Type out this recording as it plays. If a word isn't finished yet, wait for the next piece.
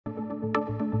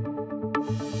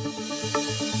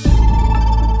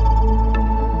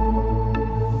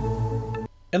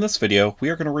In this video, we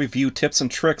are going to review tips and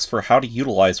tricks for how to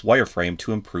utilize wireframe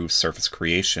to improve surface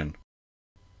creation.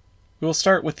 We will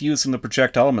start with using the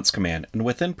Project Elements command, and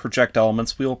within Project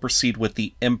Elements we will proceed with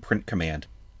the Imprint command.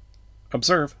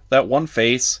 Observe that one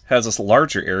face has a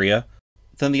larger area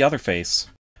than the other face.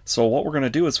 So what we're going to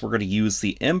do is we're going to use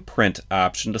the Imprint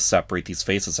option to separate these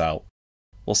faces out.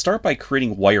 We'll start by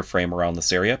creating wireframe around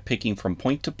this area, picking from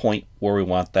point to point where we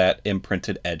want that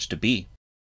imprinted edge to be.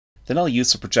 Then I'll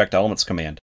use the Project Elements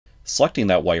command, selecting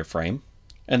that wireframe,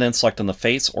 and then selecting the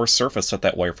face or surface that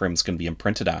that wireframe is going to be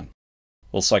imprinted on.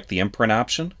 We'll select the Imprint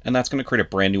option, and that's going to create a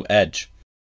brand new edge.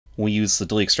 When we use the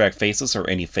delete extract faces or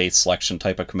any face selection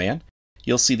type of command,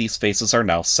 you'll see these faces are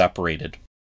now separated.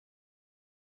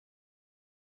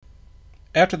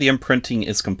 After the imprinting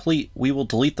is complete, we will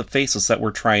delete the faces that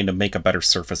we're trying to make a better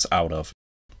surface out of.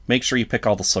 Make sure you pick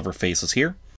all the sliver faces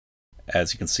here.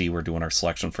 As you can see, we're doing our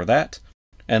selection for that.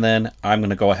 And then I'm going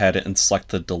to go ahead and select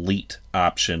the delete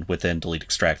option within delete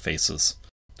extract faces.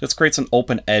 This creates an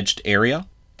open edged area,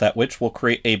 that which will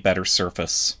create a better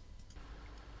surface.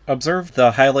 Observe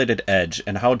the highlighted edge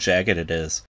and how jagged it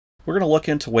is. We're going to look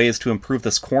into ways to improve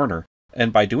this corner,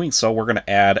 and by doing so we're going to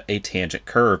add a tangent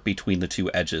curve between the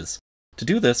two edges. To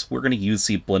do this, we're going to use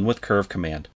the Blend with Curve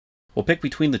command. We'll pick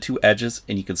between the two edges,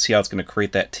 and you can see how it's going to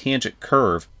create that tangent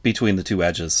curve between the two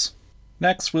edges.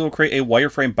 Next, we will create a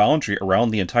wireframe boundary around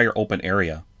the entire open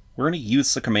area. We're going to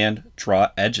use the command Draw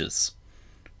Edges.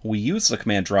 When we use the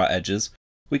command Draw Edges,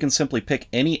 we can simply pick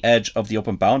any edge of the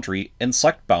open boundary and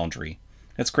select Boundary.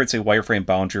 This creates a wireframe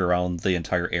boundary around the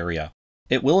entire area.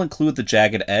 It will include the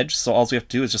jagged edge, so all we have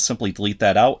to do is just simply delete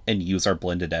that out and use our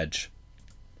blended edge.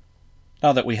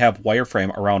 Now that we have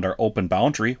wireframe around our open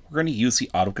boundary, we're going to use the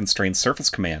Auto Constraint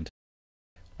Surface command.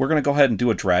 We're going to go ahead and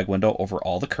do a drag window over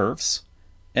all the curves,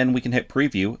 and we can hit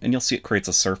preview and you'll see it creates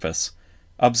a surface.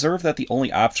 Observe that the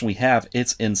only option we have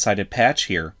is Insided Patch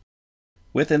here.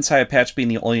 With Insided Patch being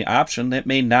the only option, that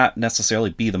may not necessarily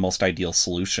be the most ideal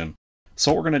solution.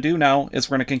 So what we're going to do now is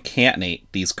we're going to concatenate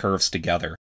these curves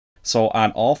together. So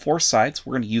on all four sides,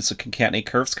 we're going to use the Concatenate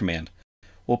Curves command.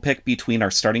 We'll pick between our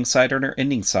starting side and our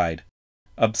ending side.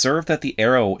 Observe that the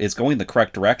arrow is going the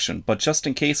correct direction, but just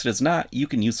in case it is not, you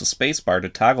can use the spacebar to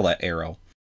toggle that arrow.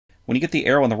 When you get the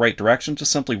arrow in the right direction,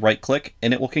 just simply right-click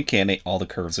and it will concatenate all the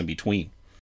curves in between.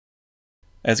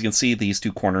 As you can see, these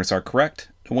two corners are correct,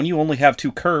 and when you only have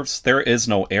two curves, there is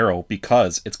no arrow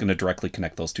because it's going to directly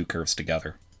connect those two curves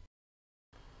together.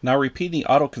 Now repeating the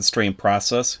auto constraint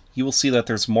process, you will see that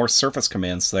there's more surface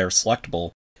commands that are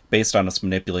selectable based on us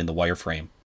manipulating the wireframe.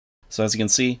 So as you can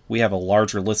see, we have a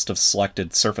larger list of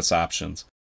selected surface options.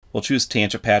 We'll choose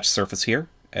Tangent Patch Surface here,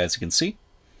 as you can see,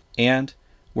 and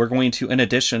we're going to, in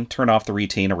addition, turn off the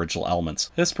Retain Original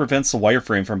Elements. This prevents the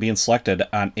wireframe from being selected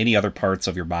on any other parts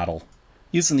of your model.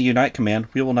 Using the Unite command,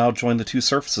 we will now join the two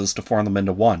surfaces to form them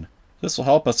into one. This will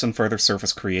help us in further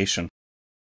surface creation.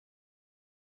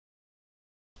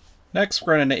 Next,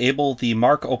 we're going to enable the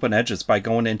Mark Open Edges by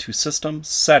going into System,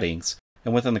 Settings,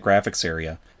 and within the Graphics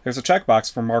area. There's a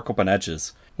checkbox for Mark Open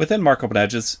Edges. Within Mark Open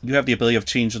Edges, you have the ability of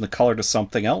changing the color to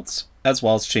something else, as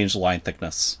well as change the line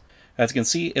thickness. As you can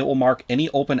see, it will mark any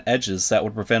open edges that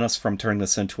would prevent us from turning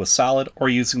this into a solid or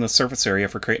using the surface area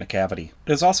for creating a cavity.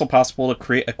 It is also possible to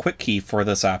create a quick key for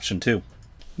this option too.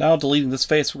 Now deleting this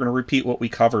face, we're going to repeat what we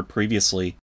covered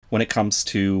previously when it comes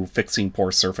to fixing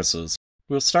poor surfaces.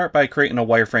 We'll start by creating a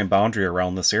wireframe boundary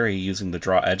around this area using the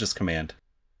Draw Edges command.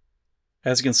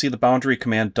 As you can see, the boundary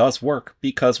command does work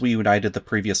because we united the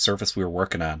previous surface we were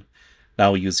working on.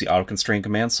 Now we use the Auto Constraint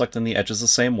command, selecting the edges the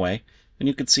same way, and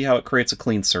you can see how it creates a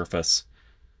clean surface.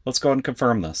 Let's go ahead and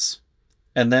confirm this.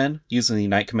 And then, using the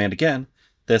Unite command again,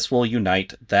 this will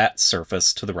unite that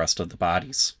surface to the rest of the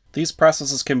bodies. These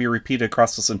processes can be repeated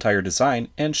across this entire design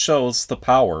and shows the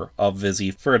power of VISI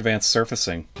for advanced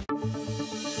surfacing.